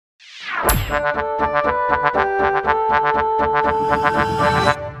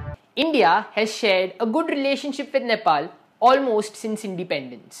India has shared a good relationship with Nepal almost since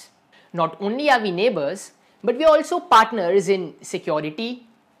independence. Not only are we neighbors, but we are also partners in security,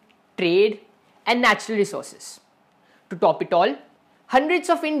 trade, and natural resources. To top it all, hundreds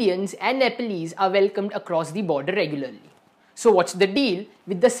of Indians and Nepalese are welcomed across the border regularly. So what's the deal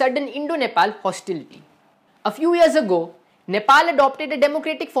with the sudden Indo-Nepal hostility? A few years ago, Nepal adopted a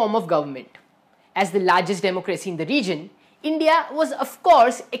democratic form of government. As the largest democracy in the region, India was of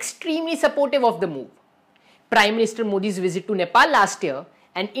course extremely supportive of the move. Prime Minister Modi's visit to Nepal last year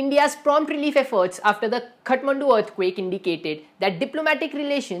and India's prompt relief efforts after the Kathmandu earthquake indicated that diplomatic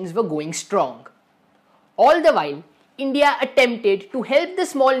relations were going strong. All the while, India attempted to help the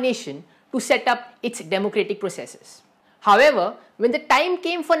small nation to set up its democratic processes. However, when the time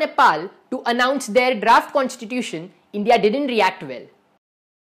came for Nepal to announce their draft constitution, India didn't react well.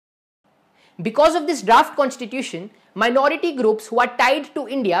 Because of this draft constitution, minority groups who are tied to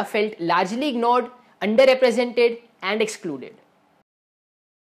India felt largely ignored, underrepresented, and excluded.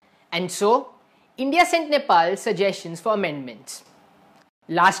 And so, India sent Nepal suggestions for amendments.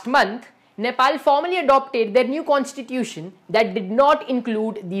 Last month, Nepal formally adopted their new constitution that did not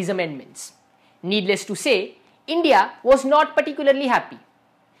include these amendments. Needless to say, India was not particularly happy.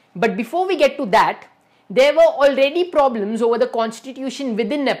 But before we get to that, there were already problems over the constitution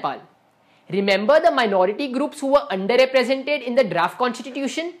within Nepal. Remember the minority groups who were underrepresented in the draft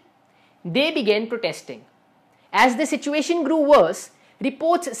constitution? They began protesting. As the situation grew worse,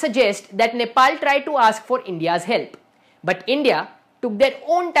 reports suggest that Nepal tried to ask for India's help, but India took their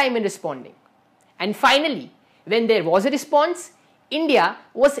own time in responding. And finally, when there was a response, India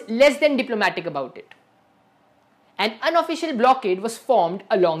was less than diplomatic about it. An unofficial blockade was formed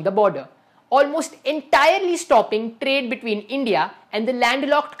along the border, almost entirely stopping trade between India and the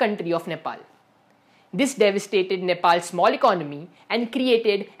landlocked country of Nepal. This devastated Nepal's small economy and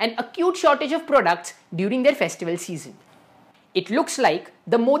created an acute shortage of products during their festival season. It looks like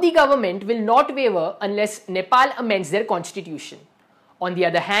the Modi government will not waver unless Nepal amends their constitution. On the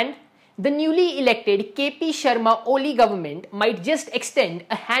other hand, the newly elected KP Sharma Oli government might just extend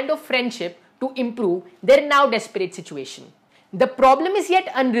a hand of friendship to improve their now desperate situation. The problem is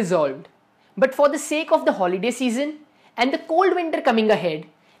yet unresolved, but for the sake of the holiday season and the cold winter coming ahead,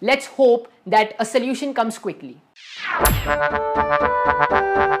 let's hope that a solution comes quickly.